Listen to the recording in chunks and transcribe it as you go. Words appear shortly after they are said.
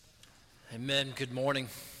Amen. Good morning.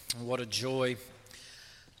 What a joy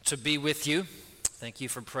to be with you. Thank you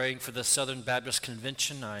for praying for the Southern Baptist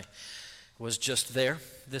Convention. I was just there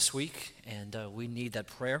this week, and we need that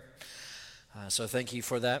prayer. So thank you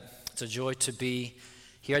for that. It's a joy to be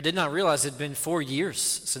here. I did not realize it had been 4 years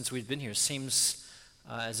since we'd been here. Seems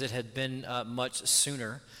as it had been much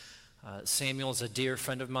sooner. Samuel is a dear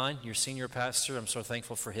friend of mine, your senior pastor. I'm so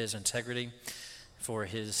thankful for his integrity, for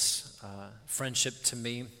his friendship to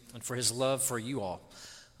me, and for his love for you all.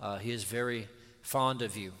 He is very fond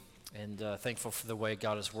of you, and thankful for the way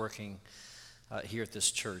God is working here at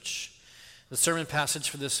this church. The sermon passage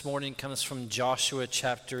for this morning comes from Joshua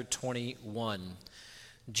chapter 21.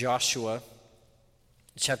 Joshua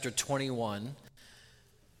chapter 21,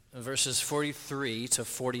 verses 43 to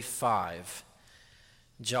 45.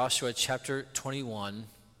 Joshua chapter 21,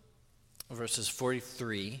 verses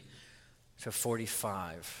 43 to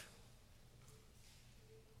 45.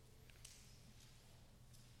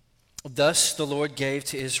 Thus the Lord gave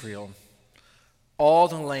to Israel all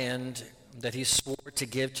the land that he swore to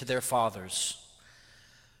give to their fathers.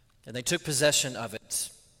 And they took possession of it,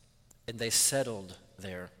 and they settled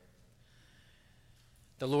there.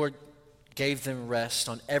 The Lord gave them rest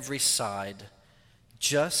on every side,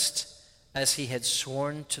 just as he had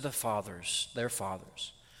sworn to their fathers.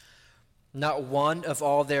 Not one of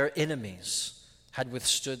all their enemies had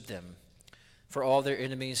withstood them, for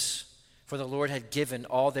the Lord had given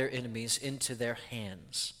all their enemies into their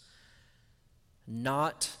hands.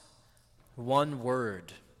 Not one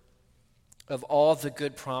word of all the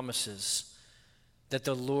good promises that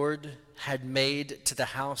the Lord had made to the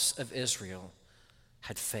house of Israel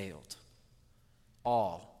had failed.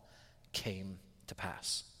 All came to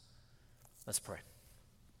pass. Let's pray.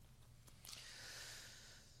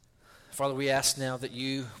 Father, we ask now that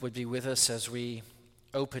you would be with us as we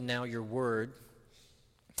open now your word.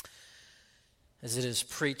 As it is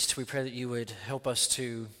preached, we pray that you would help us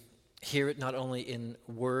to hear it not only in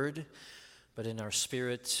word, but in our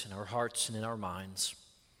spirit, in our hearts, and in our minds.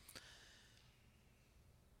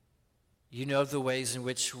 You know the ways in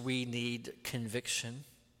which we need conviction.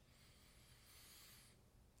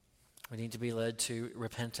 We need to be led to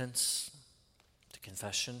repentance, to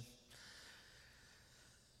confession.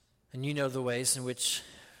 And you know the ways in which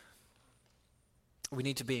we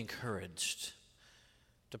need to be encouraged,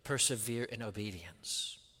 to persevere in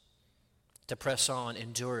obedience, to press on,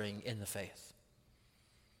 enduring in the faith.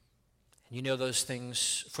 And you know those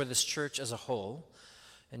things for this church as a whole,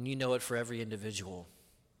 and you know it for every individual.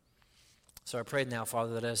 So I pray now,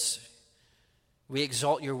 Father, that as we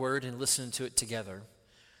exalt your word and listen to it together,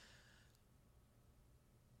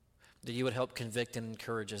 that you would help convict and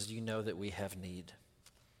encourage as you know that we have need.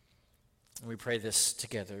 And we pray this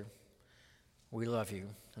together. We love you.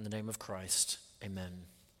 In the name of Christ, amen.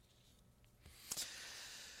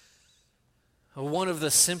 One of the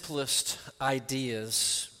simplest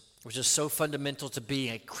ideas, which is so fundamental to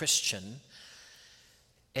being a Christian,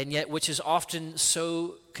 and yet which is often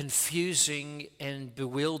so confusing and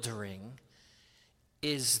bewildering,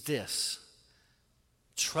 is this: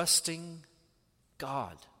 trusting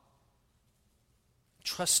God.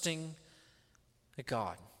 Trusting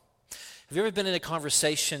God. Have you ever been in a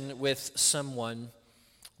conversation with someone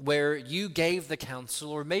where you gave the counsel,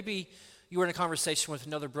 or maybe you were in a conversation with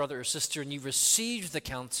another brother or sister and you received the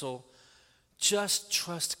counsel, just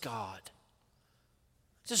trust God.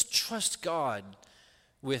 Just trust God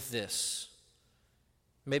with this.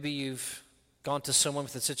 Maybe you've gone to someone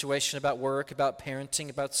with a situation about work, about parenting,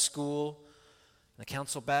 about school. And the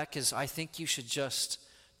counsel back is, I think you should just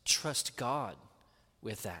trust God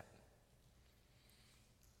with that.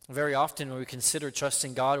 Very often when we consider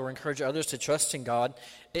trusting God or encourage others to trust in God,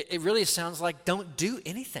 it really sounds like don't do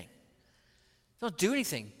anything. Don't do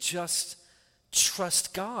anything. Just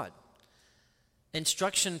trust God.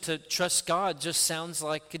 Instruction to trust God just sounds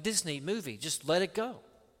like a Disney movie. Just let it go.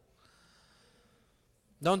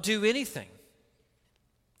 Don't do anything.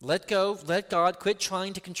 Let go. Let God. Quit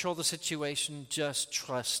trying to control the situation. Just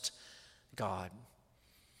trust God.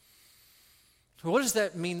 What does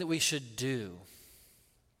that mean that we should do?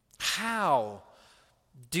 How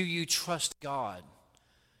do you trust God?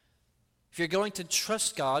 If you're going to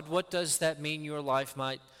trust God, what does that mean your life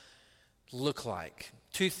might look like?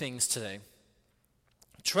 Two things today.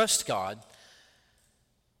 Trust God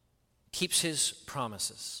keeps his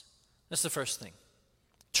promises. That's the first thing.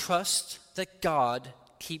 Trust that God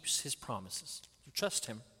keeps his promises. Trust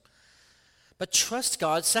him. But trust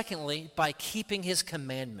God, secondly, by keeping his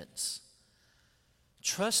commandments.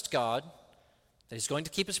 Trust God that he's going to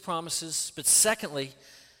keep his promises, but secondly,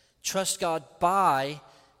 trust God by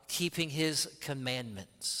keeping his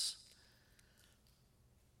commandments.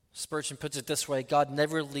 Spurgeon puts it this way: God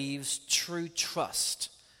never leaves true trust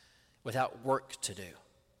without work to do.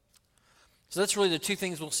 So that's really the two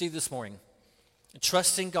things we'll see this morning.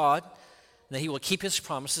 Trusting God, that he will keep his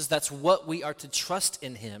promises. That's what we are to trust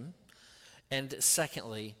in him. And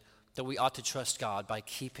secondly, that we ought to trust God by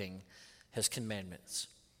keeping his commandments.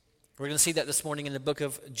 We're going to see that this morning in the book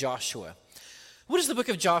of Joshua. What is the book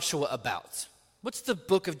of Joshua about? What's the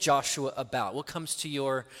book of Joshua about? What comes to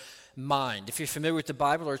your mind? If you're familiar with the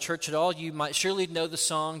Bible or church at all, you might surely know the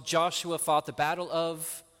song, Joshua Fought the Battle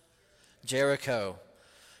of Jericho.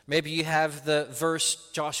 Maybe you have the verse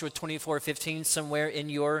Joshua 24:15 somewhere in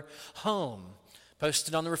your home,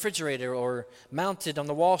 posted on the refrigerator or mounted on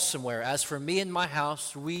the wall somewhere. As for me and my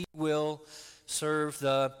house, we will serve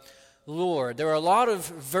the Lord. There are a lot of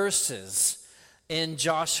verses in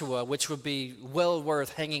Joshua which would be well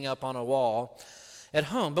worth hanging up on a wall at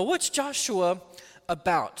home. But what's Joshua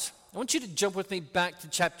about? I want you to jump with me back to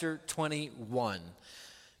chapter 21.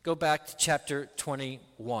 Go back to chapter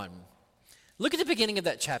 21. Look at the beginning of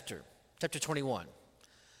that chapter 21.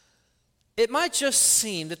 It might just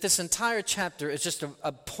seem that this entire chapter is just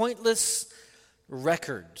a pointless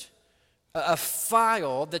record, a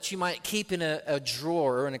file that you might keep in a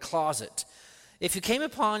drawer or in a closet. If you came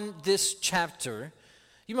upon this chapter,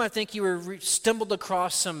 you might think you were stumbled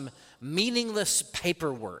across some meaningless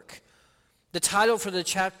paperwork. The title for the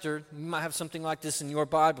chapter, you might have something like this in your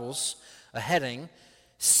Bibles, a heading,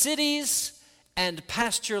 Cities and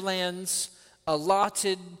Pasture Lands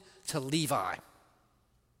Allotted to Levi.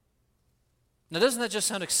 Now, doesn't that just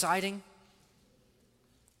sound exciting?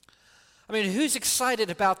 I mean, who's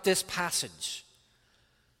excited about this passage?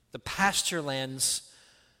 The pasture lands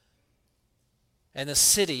and the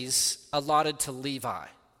cities allotted to Levi.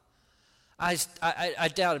 I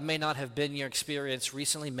doubt it may not have been your experience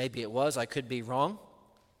recently. Maybe it was. I could be wrong.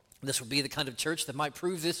 This would be the kind of church that might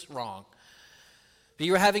prove this wrong. But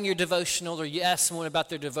you were having your devotional, or you asked someone about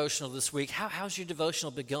their devotional this week. How's your devotional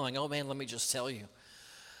been going? Oh, man, let me just tell you.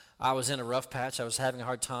 I was in a rough patch. I was having a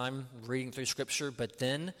hard time reading through Scripture. But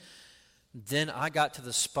then I got to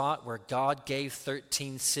the spot where God gave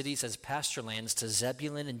 13 cities as pasture lands to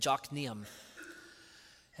Zebulun and Jokneam.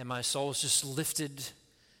 And my soul was just lifted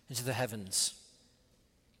into the heavens.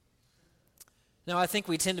 Now, I think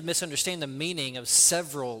we tend to misunderstand the meaning of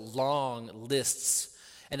several long lists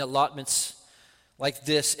and allotments like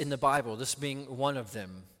this in the Bible, this being one of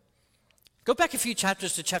them. Go back a few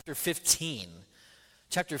chapters to chapter 15.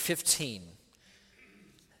 Chapter 15.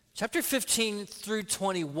 Chapter 15 through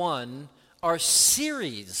 21 are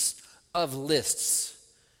series of lists.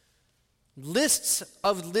 Lists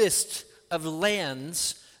of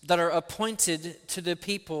lands that are appointed to the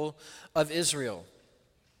people of Israel.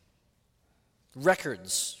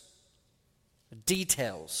 Records,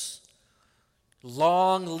 details,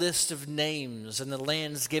 long list of names and the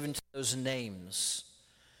lands given to those names.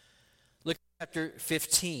 Look at chapter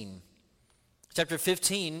 15. Chapter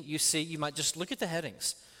 15, you might just look at the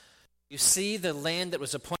headings. You see the land that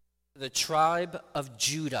was appointed to the tribe of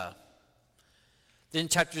Judah. Then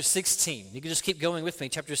chapter 16, you can just keep going with me.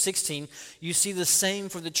 Chapter 16, you see the same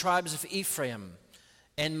for the tribes of Ephraim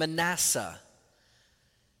and Manasseh.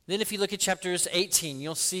 Then if you look at chapters 18,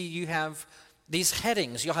 you'll see you have these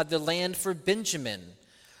headings. You'll have the land for Benjamin.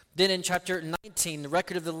 Then in chapter 19, the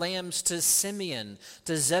record of the lambs to Simeon,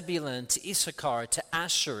 to Zebulun, to Issachar, to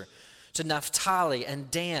Asher, to Naphtali and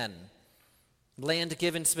Dan. Land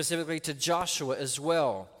given specifically to Joshua as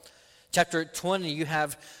well. Chapter 20, you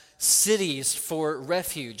have cities for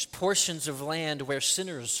refuge, portions of land where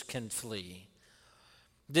sinners can flee.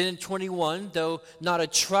 Then in 21, though not a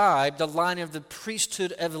tribe, the line of the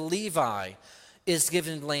priesthood of Levi is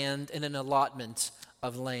given land and an allotment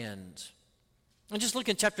of land. And just look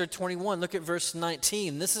at chapter 21, look at verse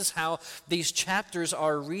 19. This is how these chapters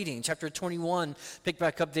are reading. Chapter 21, pick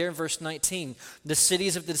back up there in verse 19. The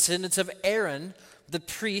cities of the descendants of Aaron, the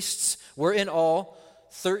priests, were in all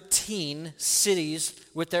 13 cities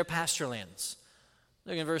with their pasture lands.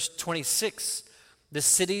 Look at verse 26. The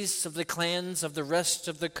cities of the clans of the rest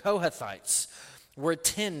of the Kohathites were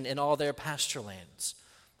 10 in all their pasture lands.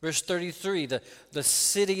 Verse 33, the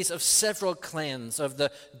cities of several clans of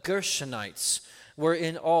the Gershonites were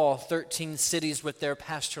in all 13 cities with their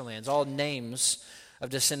pasture lands, all names of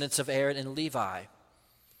descendants of Aaron and Levi.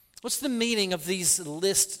 What's the meaning of these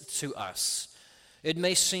lists to us? It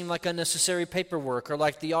may seem like unnecessary paperwork, or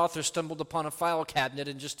like the author stumbled upon a file cabinet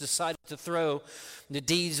and just decided to throw the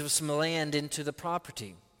deeds of some land into the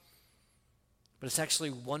property. But it's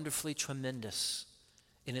actually wonderfully tremendous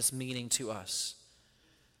in its meaning to us.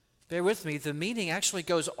 Bear with me, the meaning actually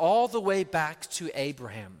goes all the way back to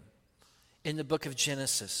Abraham. in the book of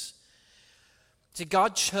Genesis. See,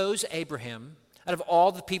 God chose Abraham out of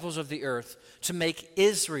all the peoples of the earth to make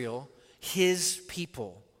Israel his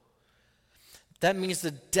people. That means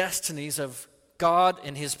the destinies of God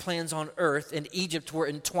and his plans on earth and Egypt were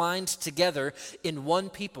entwined together in one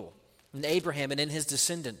people, in Abraham and in his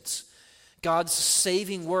descendants. God's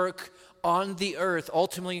saving work on the earth,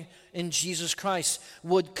 ultimately in Jesus Christ,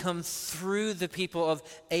 would come through the people of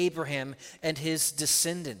Abraham and his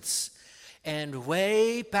descendants. And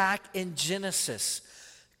way back in Genesis,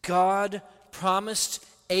 God promised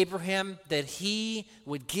Abraham that he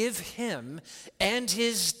would give him and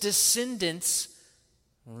his descendants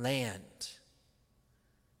land.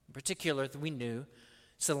 In particular, we knew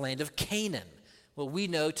it's the land of Canaan, what we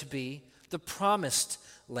know to be the promised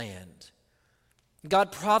land.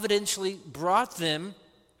 God providentially brought them,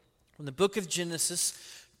 from the book of Genesis,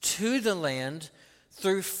 to the land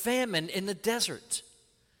through famine in the desert.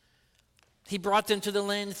 He brought them to the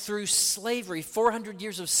land through slavery, 400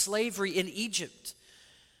 years of slavery in Egypt.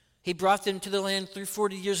 He brought them to the land through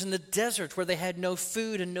 40 years in the desert where they had no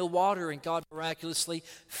food and no water, and God miraculously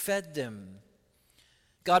fed them.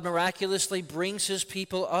 God miraculously brings his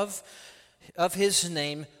people of his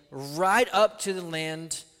name right up to the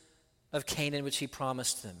land of Canaan, which he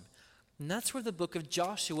promised them. And that's where the book of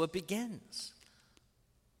Joshua begins.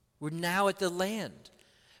 We're now at the land.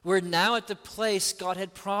 We're now at the place God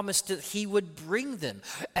had promised that he would bring them.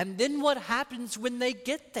 And then what happens when they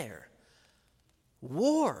get there?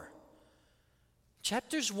 War.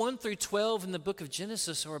 Chapters 1 through 12 in the book of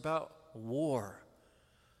Genesis are about war.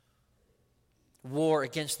 War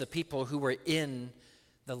against the people who were in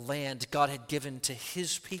the land God had given to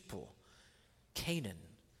his people, Canaan.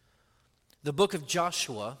 The book of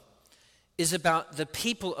Joshua is about the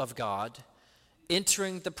people of God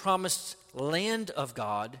entering the promised land of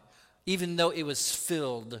God, even though it was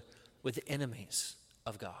filled with enemies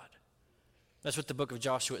of God. That's what the book of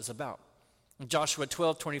Joshua is about. Joshua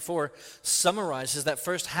 12:24 summarizes that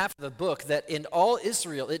first half of the book, that in all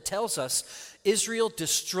Israel, it tells us, Israel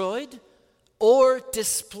destroyed or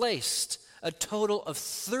displaced a total of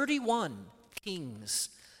 31 kings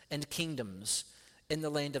and kingdoms in the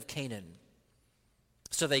land of Canaan.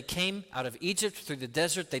 So they came out of Egypt through the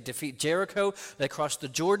desert, they defeat Jericho, they cross the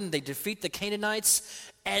Jordan, they defeat the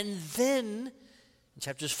Canaanites, and then in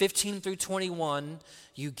chapters 15 through 21,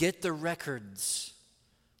 you get the records,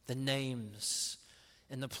 the names,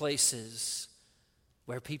 and the places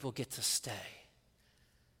where people get to stay.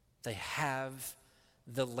 They have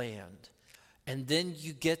the land. And then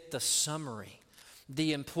you get the summary,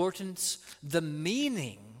 the importance, the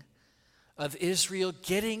meaning of Israel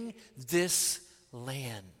getting this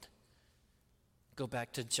land. Go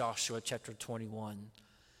back to Joshua chapter 21.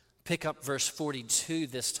 Pick up verse 42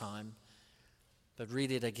 this time, but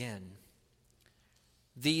read it again.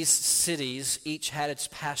 These cities each had its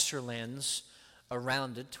pasture lands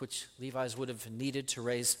around it, which Levites would have needed to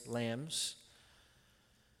raise lambs.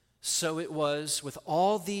 So it was with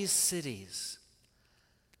all these cities.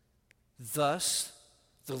 Thus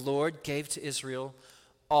the Lord gave to Israel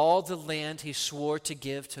all the land he swore to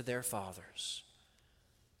give to their fathers.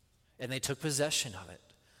 And they took possession of it,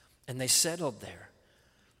 and they settled there.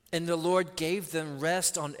 And the Lord gave them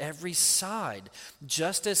rest on every side,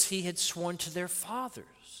 just as he had sworn to their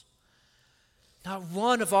fathers. Not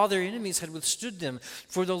one of all their enemies had withstood them,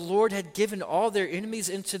 for the Lord had given all their enemies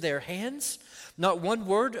into their hands. Not one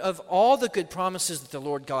word of all the good promises that the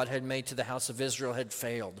Lord God had made to the house of Israel had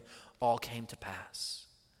failed. All came to pass.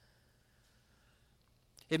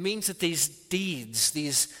 It means that these deeds,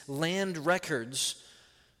 these land records,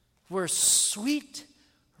 were sweet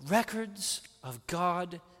records of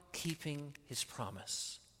God keeping his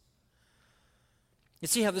promise. You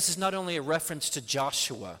see how this is not only a reference to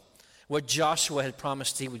Joshua, what Joshua had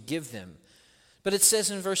promised he would give them, but it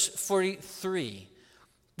says in verse 43,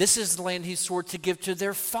 this is the land he swore to give to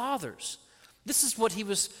their fathers. This is what he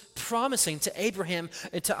was promising to Abraham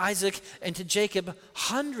and to Isaac and to Jacob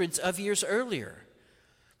hundreds of years earlier.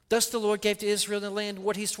 Thus the Lord gave to Israel the land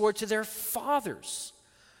what he swore to their fathers.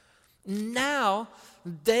 Now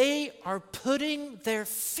they are putting their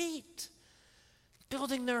feet,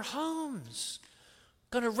 building their homes,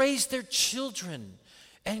 going to raise their children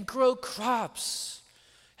and grow crops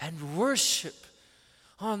and worship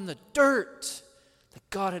on the dirt that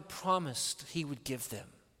God had promised he would give them.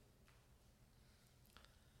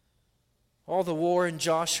 All the war in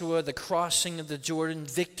Joshua, the crossing of the Jordan,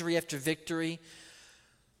 victory after victory,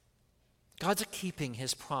 God's keeping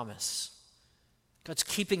his promise. God's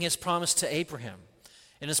keeping his promise to Abraham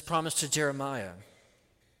and his promise to Jeremiah.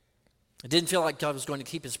 It didn't feel like God was going to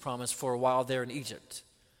keep his promise for a while there in Egypt.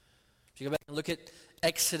 If you go back and look at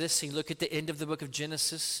Exodus, and you look at the end of the book of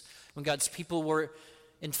Genesis, when God's people were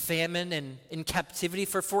in famine and in captivity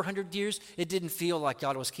for 400 years, it didn't feel like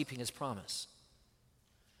God was keeping his promise.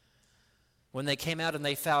 When they came out and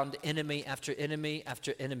they found enemy after enemy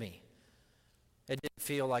after enemy, it didn't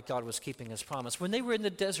feel like God was keeping his promise. When they were in the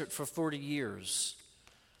desert for 40 years,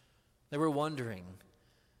 they were wondering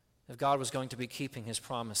if God was going to be keeping his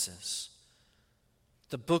promises.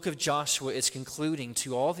 The book of Joshua is concluding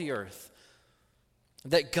to all the earth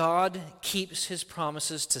that God keeps his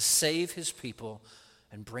promises to save his people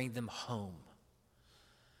and bring them home.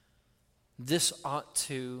 This ought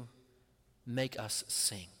to make us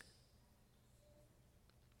sing.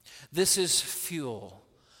 This is fuel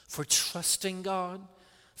for trusting God,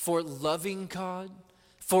 for loving God,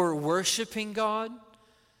 for worshiping God,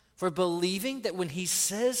 for believing that when he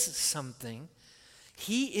says something,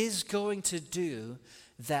 he is going to do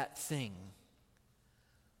that thing.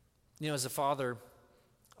 You know, as a father,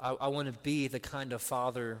 I want to be the kind of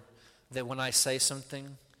father that when I say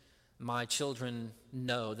something, my children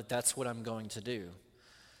know that that's what I'm going to do.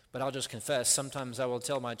 But I'll just confess, sometimes I will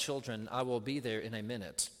tell my children, I will be there in a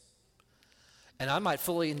minute. And I might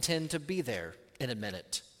fully intend to be there in a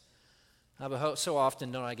minute. But so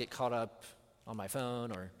often don't I get caught up on my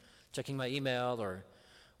phone or checking my email or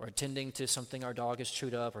attending to something our dog has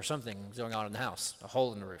chewed up or something going on in the house, a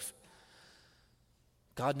hole in the roof.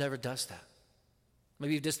 God never does that.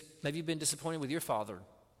 Maybe you've been disappointed with your father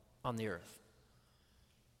on the earth.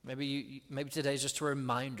 Maybe today's just a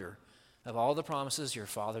reminder of all the promises your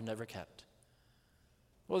father never kept.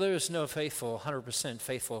 Well, there is no 100%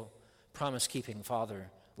 faithful, promise-keeping father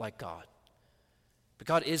like God. But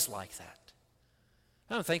God is like that.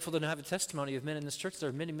 I'm thankful to have a testimony of men in this church. There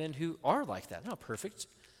are many men who are like that. Not perfect.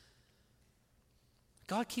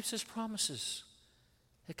 God keeps his promises.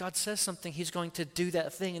 If God says something, he's going to do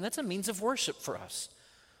that thing, and that's a means of worship for us.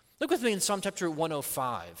 Look with me in Psalm chapter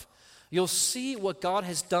 105. You'll see what God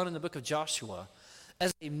has done in the book of Joshua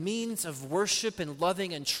as a means of worship and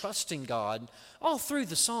loving and trusting God all through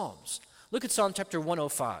the Psalms. Look at Psalm chapter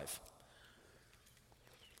 105.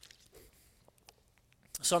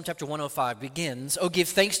 Psalm chapter 105 begins, "Oh, give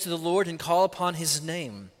thanks to the Lord and call upon his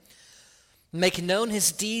name. Make known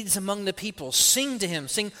his deeds among the people. Sing to him,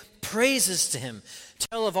 sing praises to him.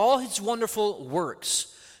 Tell of all his wonderful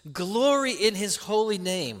works. Glory in his holy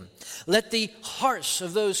name. Let the hearts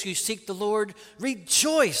of those who seek the Lord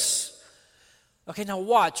rejoice." Okay, now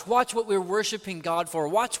watch what we're worshiping God for.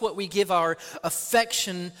 Watch what we give our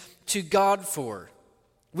affection to God for.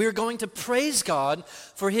 We're going to praise God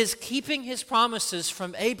for his keeping his promises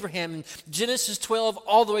from Abraham in Genesis 12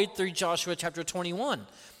 all the way through Joshua chapter 21.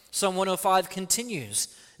 Psalm 105 continues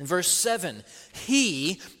in verse 7.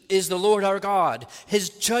 "He is the Lord our God. His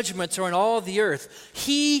judgments are in all the earth.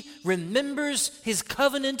 He remembers his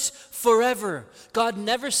covenant forever." God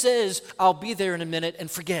never says, "I'll be there in a minute," and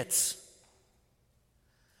forgets.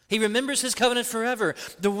 He remembers his covenant forever.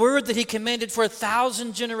 The word that he commanded for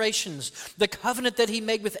 1,000 generations. The covenant that he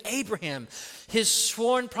made with Abraham. His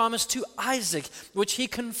sworn promise to Isaac, which he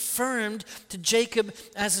confirmed to Jacob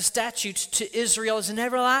as a statute, to Israel as an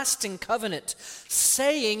everlasting covenant.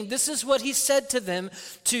 Saying, this is what he said to them,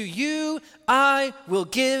 "To you I will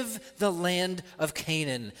give the land of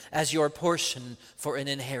Canaan as your portion for an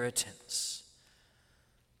inheritance."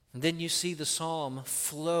 And then you see the psalm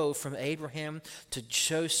flow from Abraham to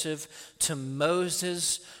Joseph to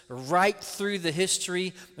Moses, right through the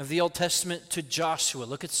history of the Old Testament to Joshua.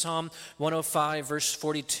 Look at Psalm 105, verse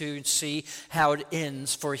 42, and see how it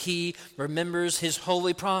ends. "For he remembers his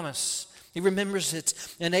holy promise." He remembers it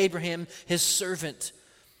in Abraham, his servant.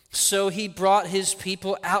 "So he brought his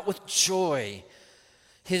people out with joy,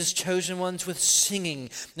 his chosen ones with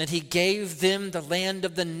singing, and he gave them the land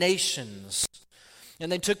of the nations.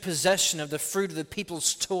 And they took possession of the fruit of the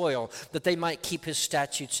people's toil, that they might keep his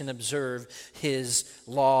statutes and observe his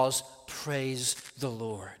laws." Praise the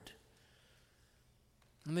Lord.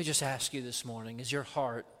 Let me just ask you this morning, is your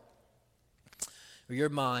heart or your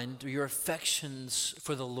mind or your affections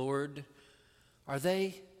for the Lord, are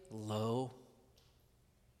they low?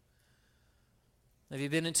 Have you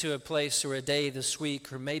been into a place or a day this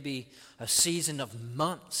week or maybe a season of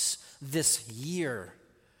months this year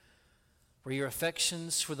where your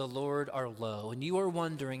affections for the Lord are low, and you are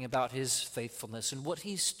wondering about his faithfulness and what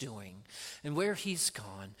he's doing and where he's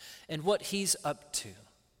gone and what he's up to?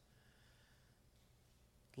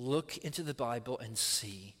 Look into the Bible and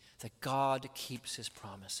see that God keeps his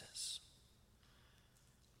promises.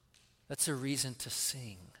 That's a reason to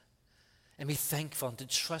sing and be thankful and to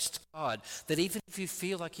trust God that even if you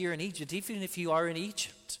feel like you're in Egypt, even if you are in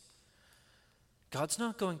Egypt, God's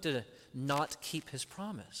not going to not keep his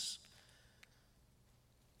promise.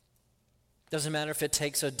 Doesn't matter if it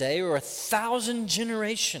takes a day or 1,000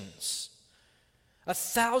 generations.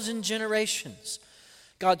 1,000 generations.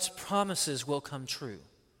 God's promises will come true.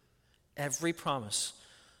 Every promise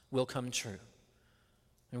will come true.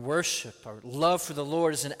 And worship, our love for the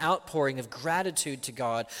Lord, is an outpouring of gratitude to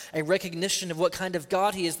God, a recognition of what kind of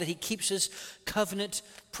God he is, that he keeps his covenant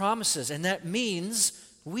promises. And that means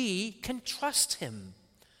we can trust him.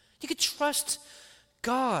 You can trust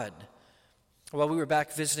God. Well, we were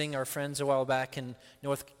back visiting our friends a while back in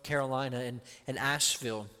North Carolina in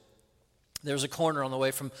Asheville. There was a corner on the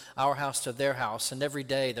way from our house to their house, and every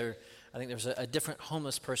day I think there was a different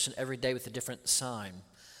homeless person every day with a different sign.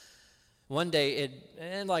 One day,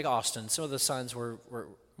 and like Austin, some of the signs were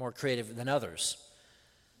more creative than others.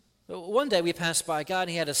 But one day we passed by a guy and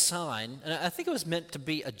he had a sign, and I think it was meant to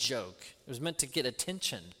be a joke. It was meant to get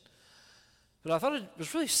attention. But I thought it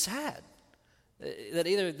was really sad that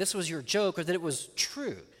either this was your joke or that it was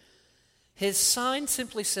true. His sign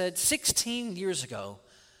simply said, 16 years ago,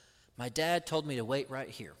 my dad told me to wait right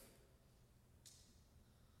here.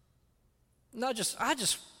 I just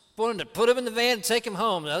wanted to put him in the van and take him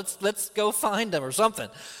home. Let's go find him or something.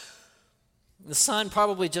 The sign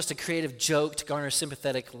probably just a creative joke to garner a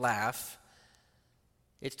sympathetic laugh.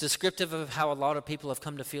 It's descriptive of how a lot of people have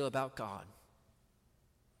come to feel about God.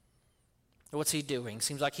 What's he doing?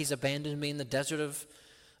 Seems like he's abandoned me in the desert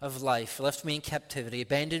of life, left me in captivity,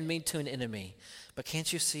 abandoned me to an enemy. But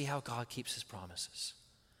can't you see how God keeps his promises?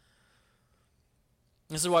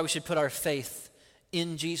 This is why we should put our faith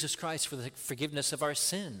in Jesus Christ for the forgiveness of our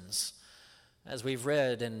sins, as we've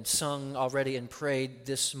read and sung already and prayed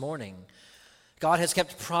this morning. God has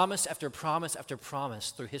kept promise after promise after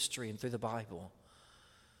promise through history and through the Bible.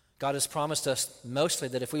 God has promised us mostly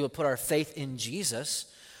that if we will put our faith in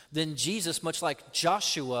Jesus, then Jesus, much like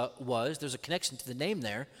Joshua was, there's a connection to the name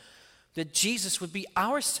there, that Jesus would be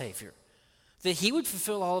our Savior, that he would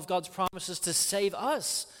fulfill all of God's promises to save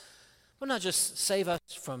us. Well, not just save us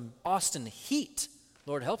from Austin heat,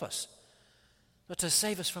 Lord help us, but to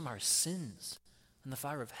save us from our sins and the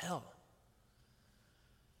fire of hell.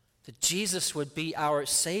 That Jesus would be our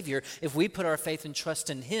Savior if we put our faith and trust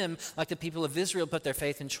in him, like the people of Israel put their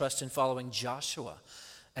faith and trust in following Joshua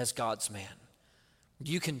as God's man.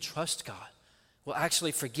 You can trust God will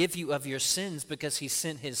actually forgive you of your sins because he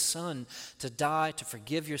sent his son to die to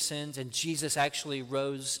forgive your sins, and Jesus actually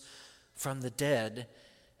rose from the dead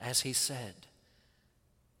as he said.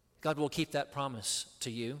 God will keep that promise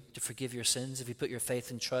to you to forgive your sins if you put your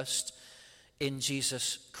faith and trust in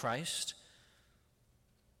Jesus Christ.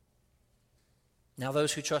 Now,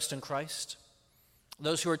 those who trust in Christ,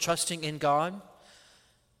 those who are trusting in God,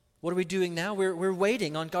 what are we doing now? We're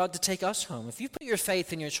waiting on God to take us home. If you put your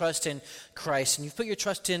faith and your trust in Christ and you put your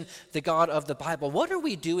trust in the God of the Bible, what are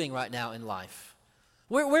we doing right now in life?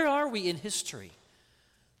 Where are we in history?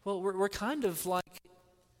 Well, we're kind of like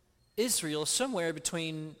Israel, somewhere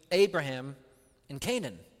between Abraham and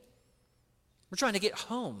Canaan. We're trying to get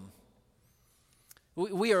home.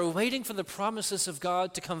 We are waiting for the promises of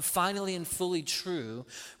God to come finally and fully true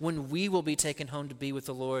when we will be taken home to be with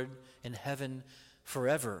the Lord in heaven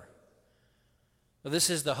forever. Well, this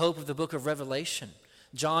is the hope of the book of Revelation.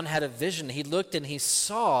 John had a vision. He looked and he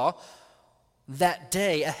saw that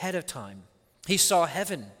day ahead of time. He saw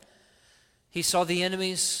heaven. He saw the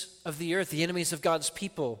enemies of the earth, the enemies of God's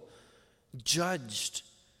people, judged.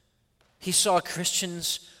 He saw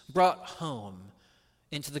Christians brought home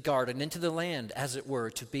into the garden, into the land, as it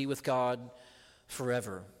were, to be with God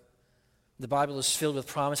forever. The Bible is filled with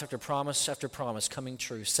promise after promise after promise coming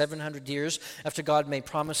true. 700 years after God made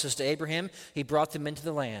promises to Abraham, he brought them into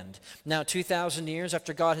the land. Now, 2,000 years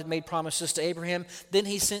after God had made promises to Abraham, then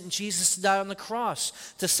he sent Jesus to die on the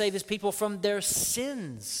cross to save his people from their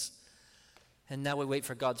sins. And now we wait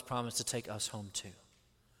for God's promise to take us home too.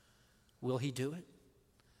 Will he do it?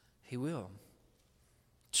 He will.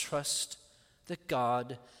 Trust that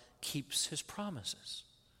God keeps his promises.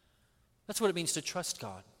 That's what it means to trust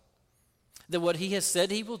God. That what he has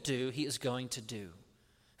said he will do, he is going to do.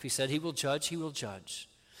 If he said he will judge, he will judge.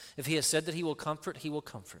 If he has said that he will comfort, he will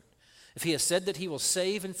comfort. If he has said that he will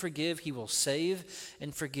save and forgive, he will save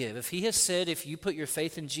and forgive. If he has said if you put your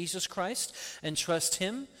faith in Jesus Christ and trust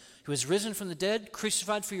him, who has risen from the dead,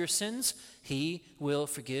 crucified for your sins, he will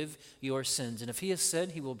forgive your sins. And if he has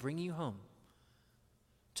said he will bring you home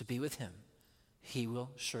to be with him, he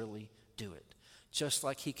will surely do it. Just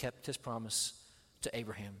like he kept his promise to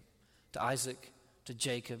Abraham, to Isaac, to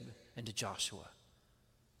Jacob, and to Joshua.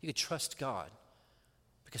 You can trust God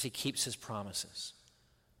because he keeps his promises.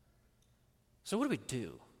 So what do we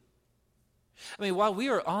do? I mean, while we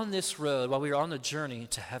are on this road, while we are on the journey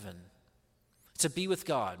to heaven, to be with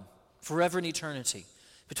God forever in eternity,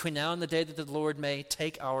 between now and the day that the Lord may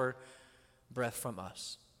take our breath from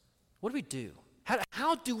us, what do we do?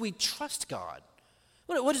 How do we trust God?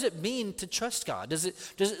 What does it mean to trust God? Does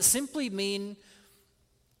it simply mean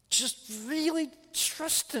just really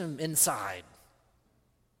trust Him inside?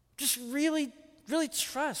 Just really, really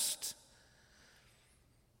trust.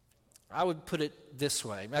 I would put it this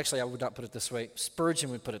way. Actually, I would not put it this way. Spurgeon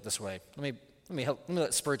would put it this way. Let me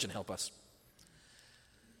let Spurgeon help us.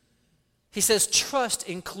 He says, trust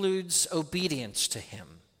includes obedience to Him.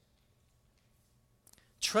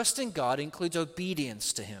 Trusting God includes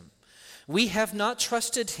obedience to Him. We have not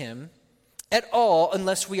trusted Him at all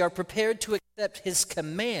unless we are prepared to accept His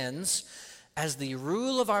commands as the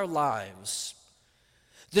rule of our lives.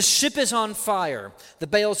 The ship is on fire. The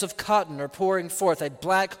bales of cotton are pouring forth a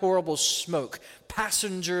black, horrible smoke.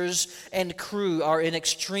 Passengers and crew are in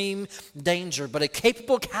extreme danger, but a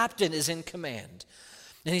capable captain is in command.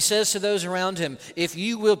 And he says to those around him, if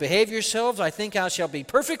you will behave yourselves, I think I shall be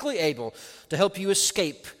perfectly able to help you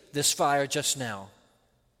escape this fire just now.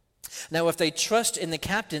 Now, if they trust in the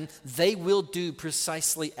captain, they will do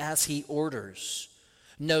precisely as he orders.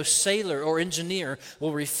 No sailor or engineer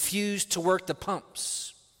will refuse to work the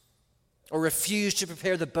pumps or refuse to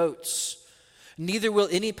prepare the boats. Neither will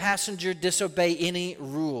any passenger disobey any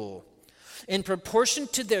rule. In proportion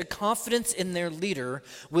to their confidence in their leader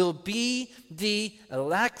will be the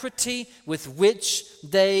alacrity with which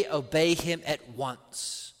they obey him at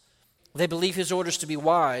once. They believe his orders to be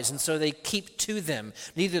wise, and so they keep to them.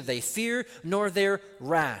 Neither they fear nor they're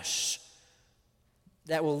rash.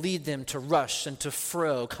 That will lead them to rush and to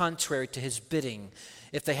fro, contrary to his bidding,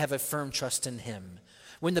 if they have a firm trust in him.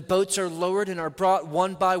 When the boats are lowered and are brought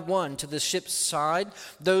one by one to the ship's side,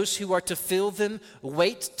 those who are to fill them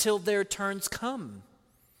wait till their turns come,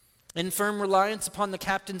 in firm reliance upon the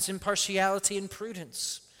captain's impartiality and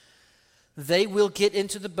prudence. They will get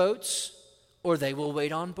into the boats, or they will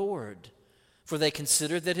wait on board, for they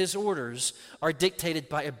consider that his orders are dictated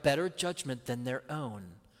by a better judgment than their own.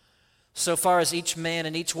 So far as each man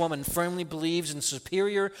and each woman firmly believes in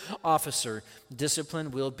superior officer,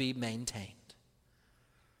 discipline will be maintained.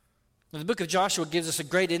 The book of Joshua gives us a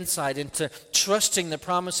great insight into trusting the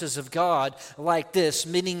promises of God like this,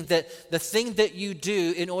 meaning that the thing that you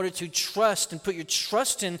do in order to trust and put your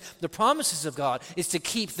trust in the promises of God is to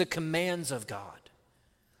keep the commands of God.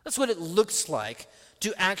 That's what it looks like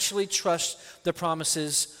to actually trust the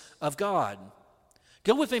promises of God.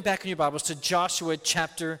 Go with me back in your Bibles to Joshua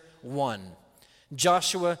chapter 1.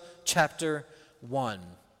 Joshua chapter 1.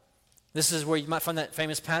 This is where you might find that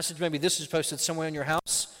famous passage. Maybe this is posted somewhere in your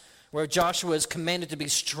house, where Joshua is commanded to be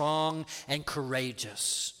strong and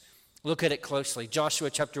courageous. Look at it closely. Joshua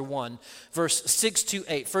chapter 1, verse 6 to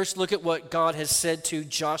 8. First, look at what God has said to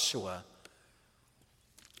Joshua.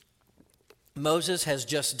 Moses has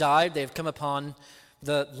just died. They've come upon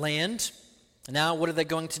the land. Now, what are they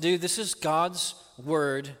going to do? This is God's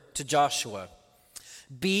word to Joshua.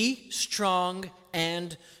 Be strong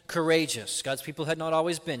and courageous. God's people had not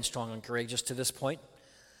always been strong and courageous to this point.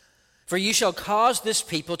 For you shall cause this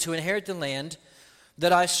people to inherit the land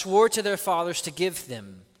that I swore to their fathers to give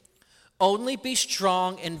them. Only be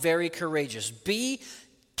strong and very courageous. Be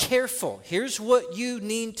careful. Here's what you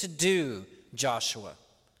need to do, Joshua.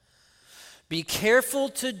 Be careful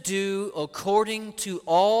to do according to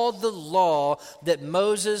all the law that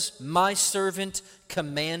Moses, my servant,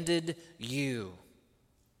 commanded you.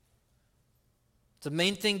 The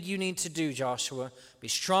main thing you need to do, Joshua, be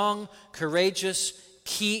strong, courageous,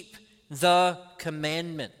 keep the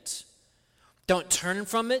commandment. Don't turn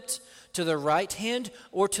from it to the right hand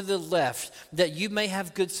or to the left, that you may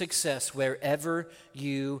have good success wherever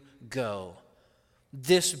you go.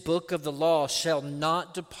 This book of the law shall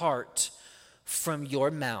not depart from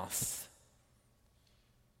your mouth.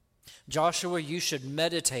 Joshua, you should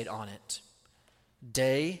meditate on it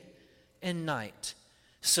day and night,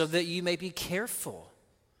 so that you may be careful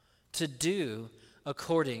to do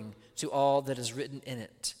according to all that is written in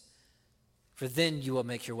it. For then you will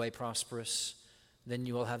make your way prosperous. Then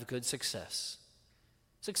you will have good success.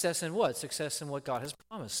 Success in what? Success in what God has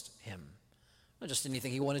promised him. Not just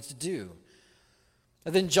anything he wanted to do.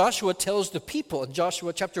 And then Joshua tells the people in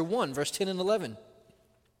Joshua chapter 1, verse 10 and 11.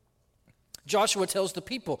 Joshua tells the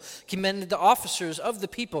people, commanded the officers of the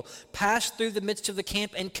people, pass through the midst of the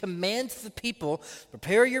camp and command the people,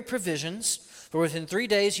 prepare your provisions, for within 3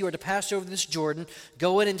 days you are to pass over this Jordan,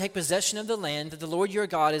 go in and take possession of the land that the Lord your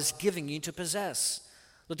God is giving you to possess.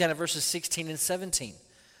 Look down at verses 16 and 17.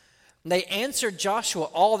 And they answered Joshua,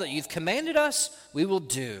 all that you've commanded us, we will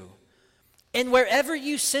do. And wherever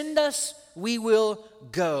you send us, we will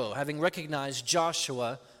go, having recognized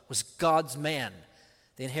Joshua was God's man,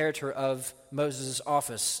 the inheritor of Moses'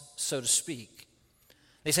 office, so to speak.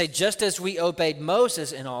 They say, just as we obeyed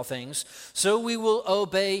Moses in all things, so we will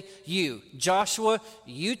obey you. Joshua,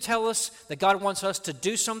 you tell us that God wants us to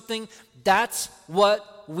do something. That's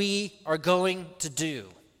what we are going to do.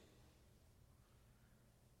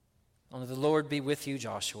 Only the Lord be with you,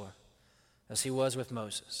 Joshua, as he was with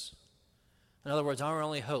Moses. In other words, our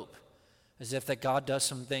only hope is if that God does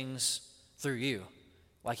some things through you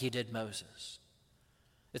like he did Moses.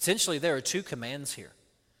 Essentially, there are two commands here.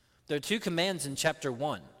 There are two commands in chapter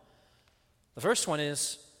 1. The first one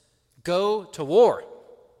is, go to war.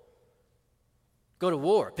 Go to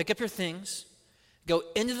war. Pick up your things. Go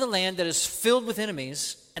into the land that is filled with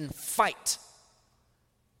enemies and fight.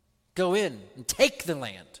 Go in and take the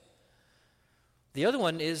land. The other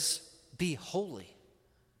one is, be holy.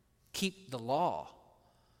 Keep the law.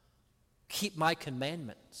 Keep my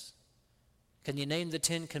commandments. Can you name the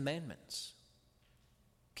 10 commandments?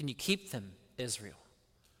 Can you keep them, Israel?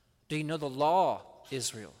 Do you know the law,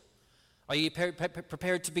 Israel? Are you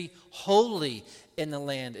prepared to be holy in the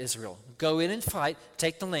land, Israel? Go in and fight,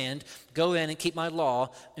 take the land, go in and keep my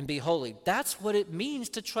law and be holy. That's what it means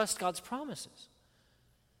to trust God's promises.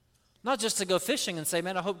 Not just to go fishing and say,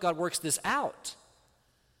 man, I hope God works this out.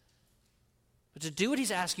 But to do what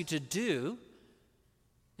he's asked you to do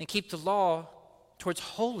and keep the law towards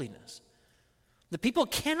holiness. The people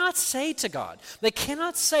cannot say to God, they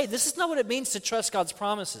cannot say, this is not what it means to trust God's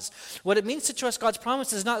promises. What it means to trust God's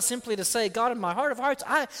promises is not simply to say, God, in my heart of hearts,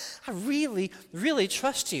 I really, really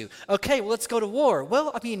trust you. Okay, well, let's go to war.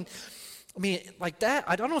 Well, I mean, like that,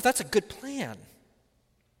 I don't know if that's a good plan.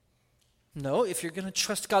 No, if you're going to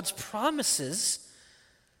trust God's promises,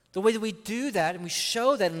 the way that we do that and we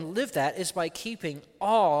show that and live that is by keeping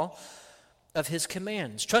all of his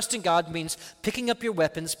commands. Trusting God means picking up your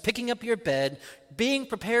weapons, picking up your bed, being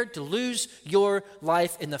prepared to lose your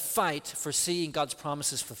life in the fight for seeing God's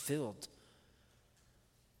promises fulfilled.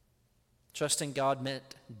 Trusting God meant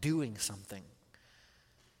doing something.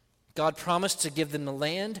 God promised to give them the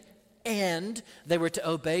land, and they were to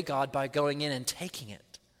obey God by going in and taking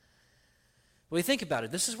it. When we think about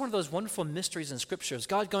it, this is one of those wonderful mysteries in Scripture. Is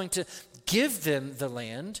God going to give them the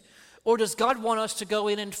land, or does God want us to go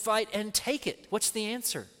in and fight and take it? What's the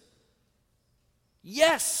answer?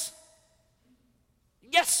 Yes.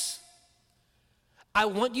 Yes. I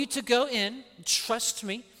want you to go in, trust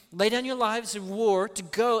me, lay down your lives in war to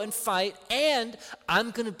go and fight, and I'm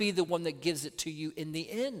going to be the one that gives it to you in the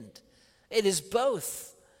end. It is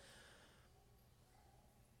both.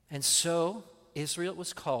 And so Israel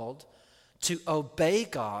was called to obey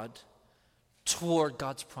God toward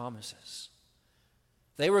God's promises.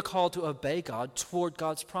 They were called to obey God toward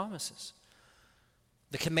God's promises.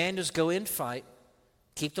 The commanders go in, fight,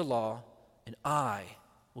 keep the law, and I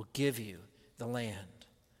will give you the land.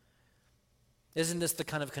 Isn't this the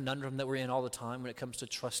kind of conundrum that we're in all the time when it comes to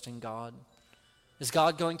trusting God? Is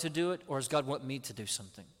God going to do it, or does God want me to do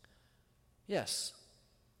something? Yes.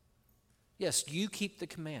 Yes, you keep the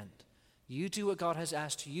command. You do what God has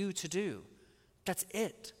asked you to do. That's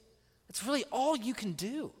it. That's really all you can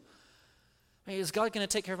do. I mean, is God going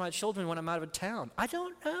to take care of my children when I'm out of town? I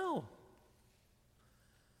don't know.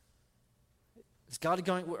 Is God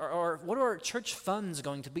going, or what are our church funds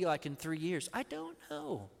going to be like in 3 years? I don't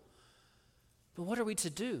know. But what are we to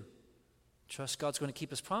do? Trust God's going to keep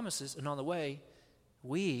his promises, and on the way,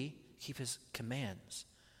 we keep his commands.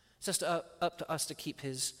 It's just up to us to keep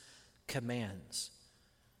his commands.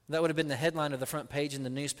 That would have been the headline of the front page in the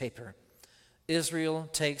newspaper. Israel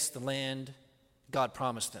takes the land God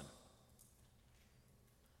promised them.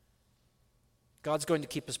 God's going to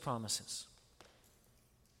keep his promises.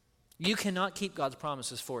 You cannot keep God's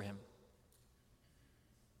promises for him.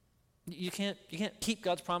 You can't keep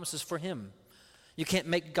God's promises for him. You can't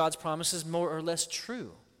make God's promises more or less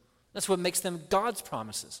true. That's what makes them God's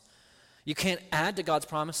promises. You can't add to God's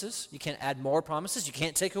promises. You can't add more promises. You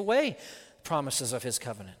can't take away promises of his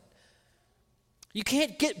covenant. You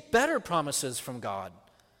can't get better promises from God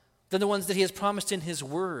than the ones that he has promised in his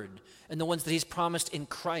word and the ones that he's promised in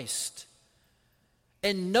Christ.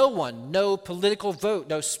 And no one, no political vote,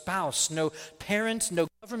 no spouse, no parent, no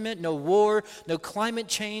government, no war, no climate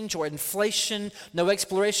change or inflation, no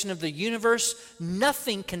exploration of the universe,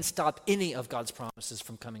 nothing can stop any of God's promises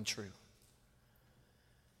from coming true.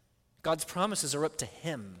 God's promises are up to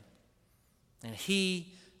him, and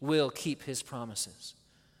he will keep his promises.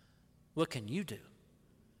 What can you do?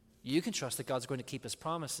 You can trust that God's going to keep his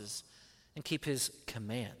promises and keep his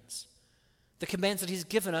commands. The commands that he's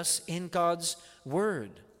given us in God's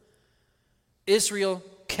word. Israel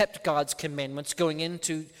kept God's commandments going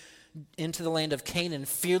into the land of Canaan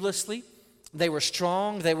fearlessly. They were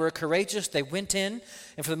strong, they were courageous, they went in,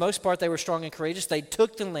 and for the most part they were strong and courageous. They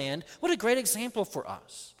took the land. What a great example for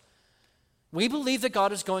us. We believe that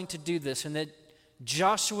God is going to do this and that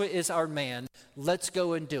Joshua is our man. Let's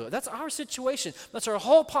go and do it. That's our situation. That's our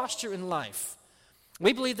whole posture in life.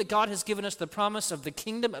 We believe that God has given us the promise of the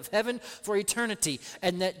kingdom of heaven for eternity,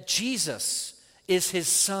 and that Jesus is his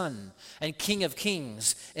Son and King of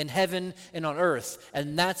kings in heaven and on earth,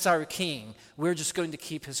 and that's our King. We're just going to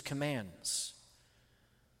keep his commands.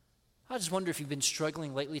 I just wonder if you've been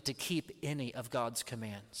struggling lately to keep any of God's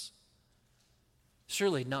commands.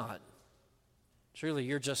 Surely not. Surely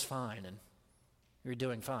you're just fine and you're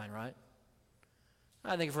doing fine, right?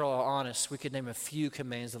 I think if we're all honest, we could name a few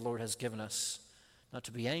commands the Lord has given us. Not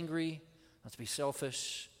to be angry, not to be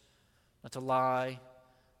selfish, not to lie.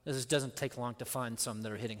 This doesn't take long to find some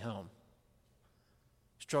that are hitting home.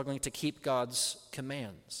 Struggling to keep God's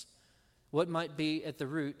commands. What might be at the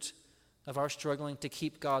root of our struggling to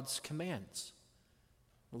keep God's commands?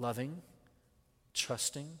 Loving,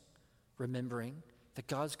 trusting, remembering that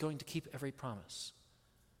God's going to keep every promise.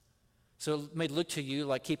 So it may look to you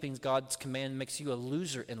like keeping God's command makes you a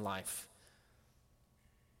loser in life.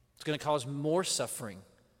 It's going to cause more suffering,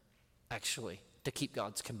 actually, to keep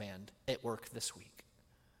God's command at work this week.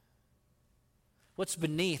 What's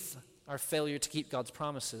beneath our failure to keep God's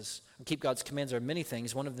promises or keep God's commands are many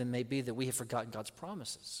things. One of them may be that we have forgotten God's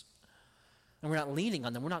promises. And we're not leaning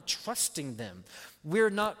on them. We're not trusting them.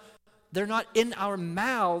 They're not in our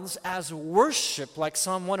mouths as worship like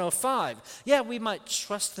Psalm 105. Yeah, we might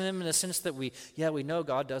trust them in the sense that we know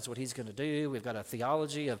God does what he's going to do. We've got a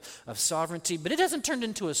theology of sovereignty, but it hasn't turned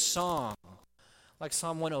into a song like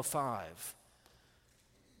Psalm 105.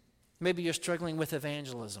 Maybe you're struggling with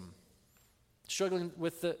evangelism, struggling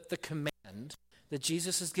with the command that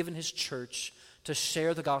Jesus has given his church to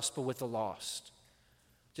share the gospel with the lost.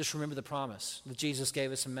 Just remember the promise that Jesus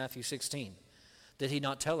gave us in Matthew 16. Did he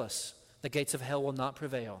not tell us? The gates of hell will not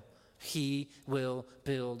prevail. He will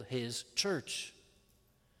build his church.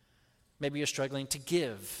 Maybe you're struggling to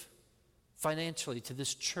give financially to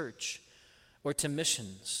this church or to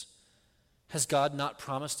missions. Has God not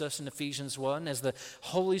promised us in Ephesians 1, as the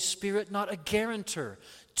Holy Spirit not a guarantor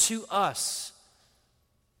to us,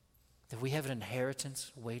 that we have an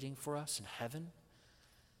inheritance waiting for us in heaven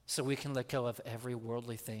so we can let go of every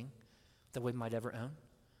worldly thing that we might ever own?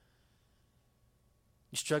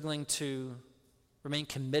 You're struggling to remain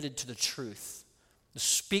committed to the truth, to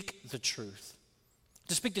speak the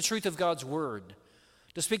truth of God's word,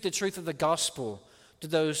 to speak the truth of the gospel to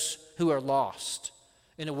those who are lost.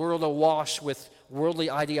 In a world awash with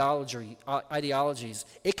worldly ideologies,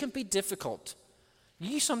 it can be difficult.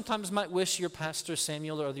 You sometimes might wish your pastor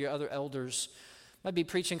Samuel or your other elders might be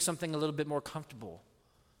preaching something a little bit more comfortable.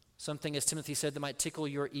 Something, as Timothy said, that might tickle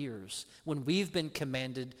your ears when we've been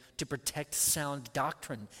commanded to protect sound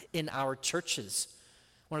doctrine in our churches.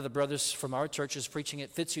 One of the brothers from our church is preaching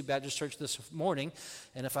at Fitzhugh Baptist Church this morning,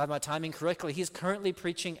 and if I have my timing correctly, he's currently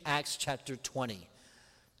preaching Acts chapter 20,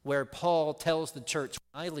 where Paul tells the church,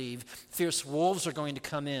 when I leave, fierce wolves are going to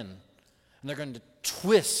come in, and they're going to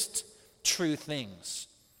twist true things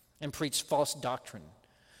and preach false doctrine.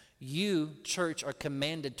 You, church, are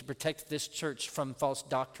commanded to protect this church from false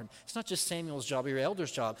doctrine. It's not just Samuel's job or your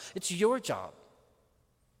elder's job. It's your job.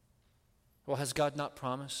 Well, has God not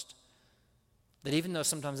promised that even though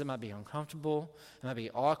sometimes it might be uncomfortable, it might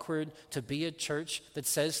be awkward to be a church that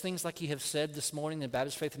says things like you have said this morning in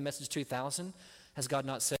Baptist Faith and Message 2000, has God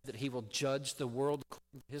not said that he will judge the world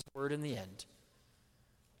according to his word in the end?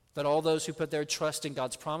 That all those who put their trust in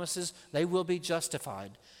God's promises, they will be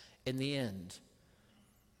justified in the end.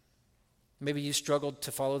 Maybe you struggled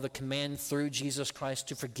to follow the command through Jesus Christ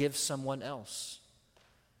to forgive someone else,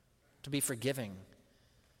 to be forgiving.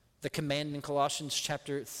 The command in Colossians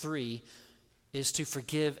chapter 3 is to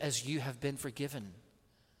forgive as you have been forgiven.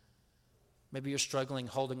 Maybe you're struggling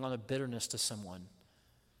holding on to bitterness to someone.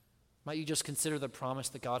 Might you just consider the promise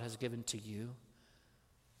that God has given to you,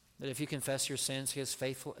 that if you confess your sins, he is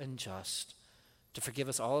faithful and just to forgive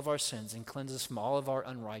us all of our sins and cleanse us from all of our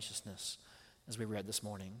unrighteousness, as we read this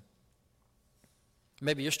morning.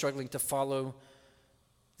 Maybe you're struggling to follow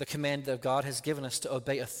the command that God has given us to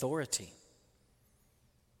obey authority.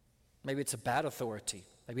 Maybe it's a bad authority.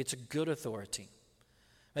 Maybe it's a good authority.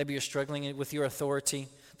 Maybe you're struggling with your authority,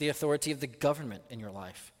 the authority of the government in your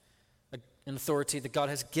life, an authority that God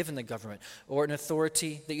has given the government, or an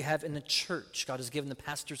authority that you have in the church. God has given the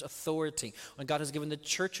pastors authority, or God has given the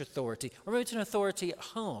church authority, or maybe it's an authority at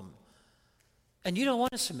home. And you don't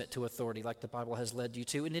want to submit to authority like the Bible has led you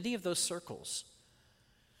to in any of those circles.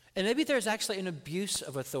 And maybe there's actually an abuse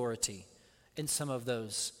of authority in some of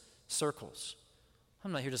those circles.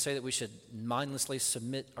 I'm not here to say that we should mindlessly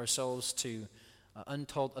submit ourselves to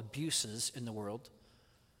untold abuses in the world,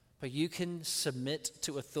 but you can submit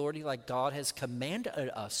to authority like God has commanded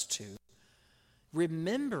us to,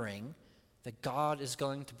 remembering that God is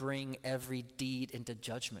going to bring every deed into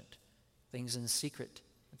judgment, things in secret,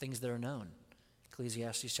 and things that are known.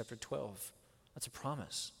 Ecclesiastes chapter 12. That's a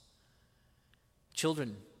promise.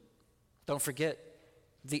 Children, don't forget,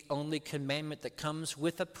 the only commandment that comes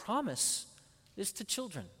with a promise is to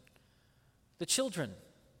children. The children,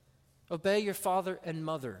 obey your father and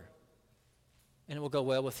mother, and it will go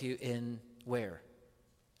well with you in where?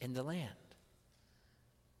 In the land.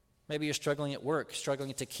 Maybe you're struggling at work,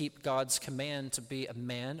 struggling to keep God's command to be a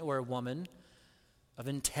man or a woman of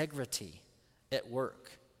integrity at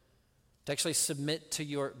work, to actually submit to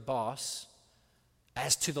your boss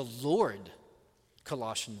as to the Lord,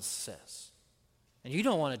 Colossians says. And you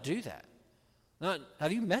don't want to do that. Now,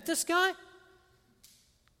 have you met this guy?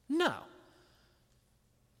 No.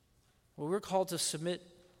 Well, we're called to submit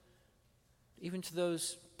even to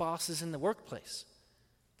those bosses in the workplace,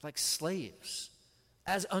 like slaves,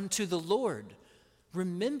 as unto the Lord,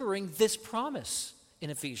 remembering this promise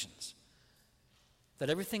in Ephesians,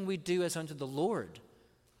 that everything we do as unto the Lord,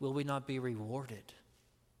 will we not be rewarded,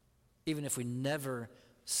 even if we never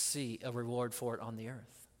see a reward for it on the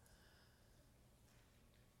earth?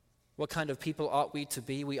 What kind of people ought we to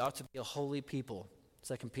be? We ought to be a holy people,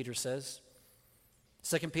 2 Peter says.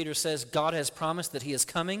 2 Peter says God has promised that he is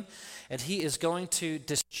coming and he is going to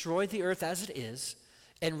destroy the earth as it is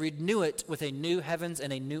and renew it with a new heavens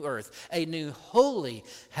and a new earth, a new holy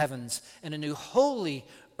heavens and a new holy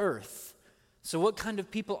earth. So what kind of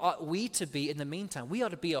people ought we to be in the meantime? We ought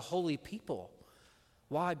to be a holy people.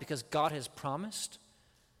 Why? Because God has promised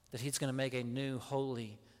that he's going to make a new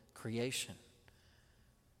holy creation.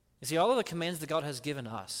 You see, all of the commands that God has given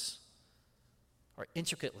us are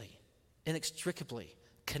intricately, inextricably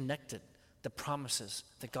connected, the promises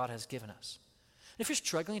that God has given us. If you're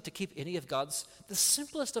struggling to keep any of the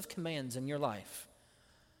simplest of commands in your life,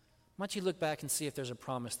 why don't you look back and see if there's a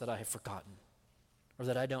promise that I have forgotten or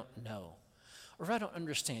that I don't know or if I don't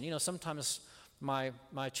understand. You know, sometimes my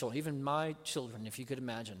children, even my children, if you could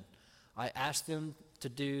imagine, I ask them to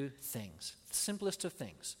do things, the simplest of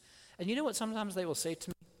things. And you know what sometimes they will say to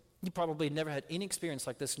me? You probably never had any experience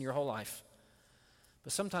like this in your whole life.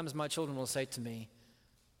 But sometimes my children will say to me,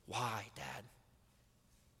 "Why, Dad?"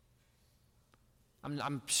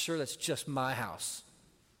 I'm sure that's just my house.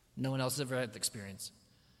 No one else has ever had the experience.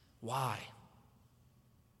 Why?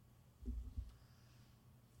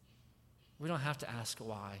 We don't have to ask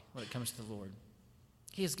why when it comes to the Lord.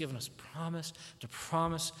 He has given us promise to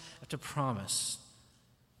promise after promise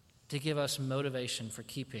to give us motivation for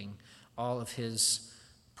keeping all of his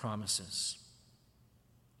promises.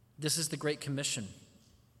 This is the Great Commission.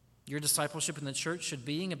 Your discipleship in the church should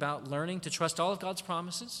be about learning to trust all of God's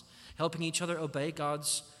promises, helping each other obey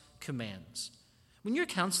God's commands. When you're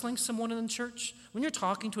counseling someone in the church, when you're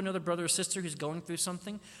talking to another brother or sister who's going through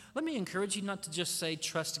something, let me encourage you not to just say,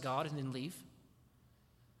 trust God, and then leave.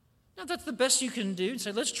 Now, that's the best you can do.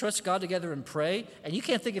 Say, let's trust God together and pray. And you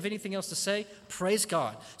can't think of anything else to say, praise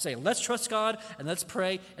God. Say, let's trust God, and let's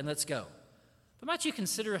pray, and let's go. But might you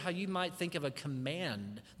consider how you might think of a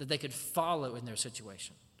command that they could follow in their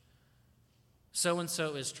situation?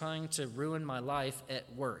 So-and-so is trying to ruin my life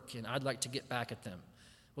at work, and I'd like to get back at them.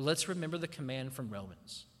 Well, let's remember the command from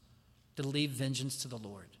Romans to leave vengeance to the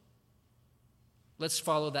Lord. Let's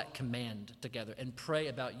follow that command together and pray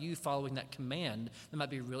about you following that command that might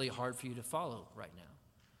be really hard for you to follow right now.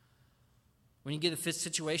 When you get a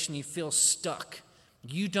situation, you feel stuck.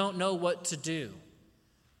 You don't know what to do.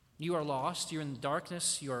 You are lost. You're in the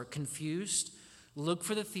darkness. You are confused. Look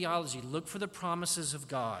for the theology. Look for the promises of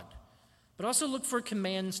God. But also look for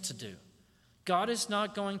commands to do. God is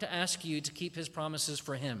not going to ask you to keep his promises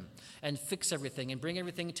for him and fix everything and bring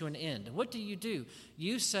everything to an end. And what do?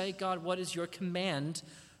 You say, God, what is your command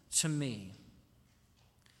to me?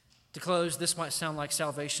 To close, this might sound like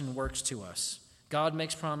salvation works to us. God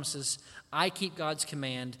makes promises. I keep God's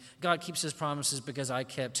command. God keeps his promises because I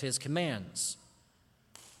kept his commands.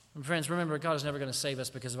 And friends, remember, God is never going to save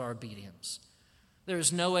us because of our obedience. There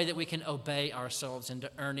is no way that we can obey ourselves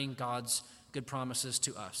into earning God's good promises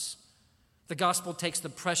to us. The gospel takes the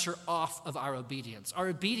pressure off of our obedience. Our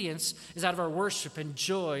obedience is out of our worship and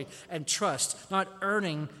joy and trust, not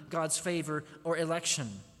earning God's favor or election.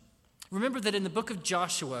 Remember that in the book of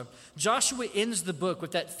Joshua, Joshua ends the book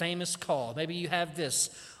with that famous call. Maybe you have this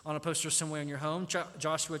on a poster somewhere in your home,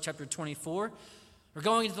 Joshua chapter 24. We're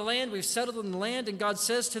going into the land, we've settled in the land, and God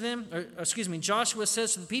says to them, Joshua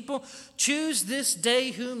says to the people, choose this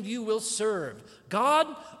day whom you will serve, God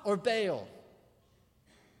or Baal.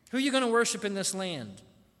 Who are you going to worship in this land?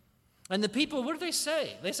 And the people, what do they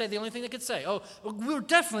say? They say the only thing they could say, oh, we're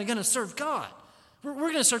definitely going to serve God. We're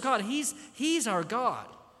going to serve God. He's our God.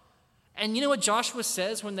 And you know what Joshua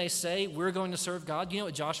says when they say we're going to serve God? You know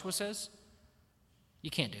what Joshua says?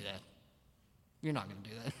 You can't do that. You're not going to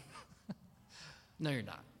do that. No, you're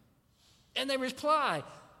not. And they reply,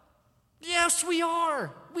 yes, we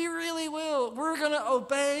are. We really will. We're going to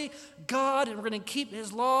obey God, and we're going to keep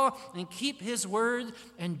his law and keep his word.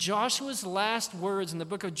 And Joshua's last words in the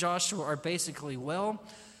book of Joshua are basically, well,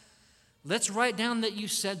 let's write down that you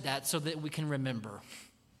said that so that we can remember.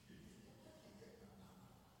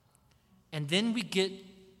 And then we get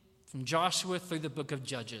from Joshua through the book of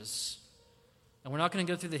Judges. And we're not going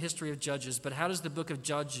to go through the history of Judges, but how does the book of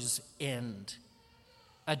Judges end?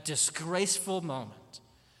 A disgraceful moment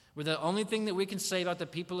where the only thing that we can say about the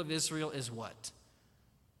people of Israel is what?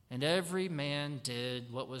 And every man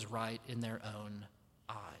did what was right in their own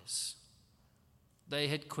eyes. They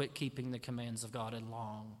had quit keeping the commands of God a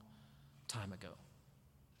long time ago.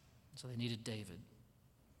 So they needed David.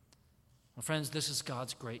 Well, friends, this is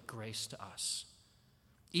God's great grace to us.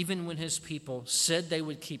 Even when his people said they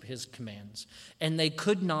would keep his commands, and they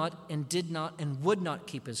could not and did not and would not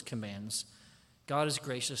keep his commands, God is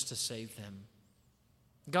gracious to save them.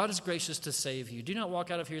 God is gracious to save you. Do not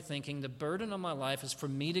walk out of here thinking the burden on my life is for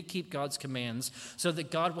me to keep God's commands so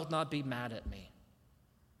that God will not be mad at me.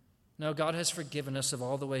 No, God has forgiven us of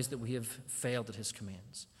all the ways that we have failed at his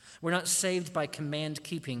commands. We're not saved by command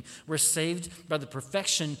keeping. We're saved by the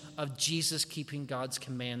perfection of Jesus keeping God's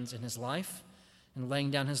commands in his life and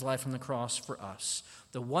laying down his life on the cross for us.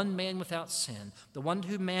 The one man without sin, the one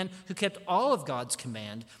man who kept all of God's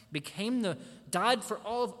command, died for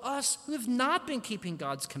all of us who have not been keeping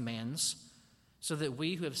God's commands, so that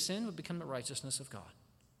we who have sinned would become the righteousness of God.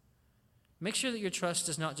 Make sure that your trust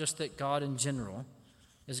is not just that God in general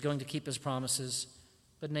is going to keep his promises,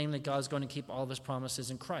 but namely God is going to keep all of his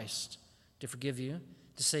promises in Christ to forgive you,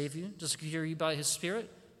 to save you, to secure you by his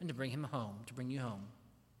Spirit, and to bring you home.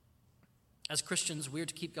 As Christians, we are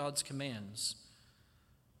to keep God's commands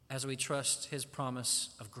as we trust his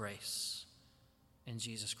promise of grace in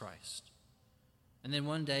Jesus Christ. And then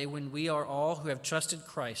one day, when we are all who have trusted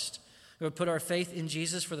Christ, who have put our faith in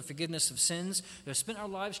Jesus for the forgiveness of sins, who have spent our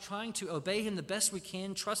lives trying to obey him the best we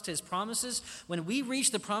can, trust his promises, when we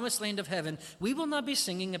reach the promised land of heaven, we will not be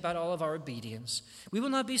singing about all of our obedience. We will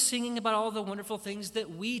not be singing about all the wonderful things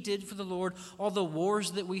that we did for the Lord, all the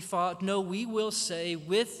wars that we fought. No, we will say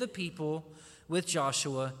with the people, with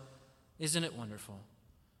Joshua, isn't it wonderful?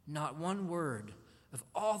 Not one word of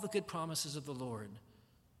all the good promises of the Lord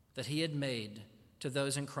that he had made to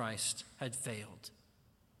those in Christ had failed.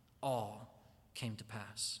 All came to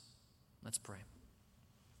pass. Let's pray.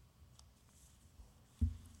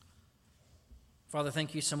 Father,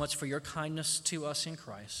 thank you so much for your kindness to us in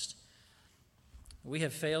Christ. We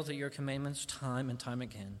have failed at your commandments time and time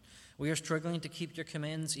again. We are struggling to keep your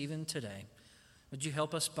commands even today. Would you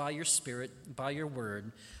help us by your Spirit, by your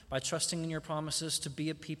word, by trusting in your promises to be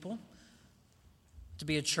a people, to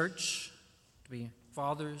be a church, to be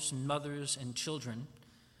fathers and mothers and children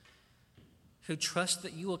who trust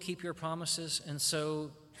that you will keep your promises and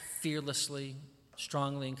so fearlessly,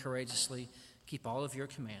 strongly, and courageously keep all of your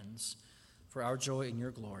commands for our joy and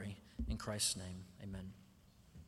your glory. In Christ's name, amen.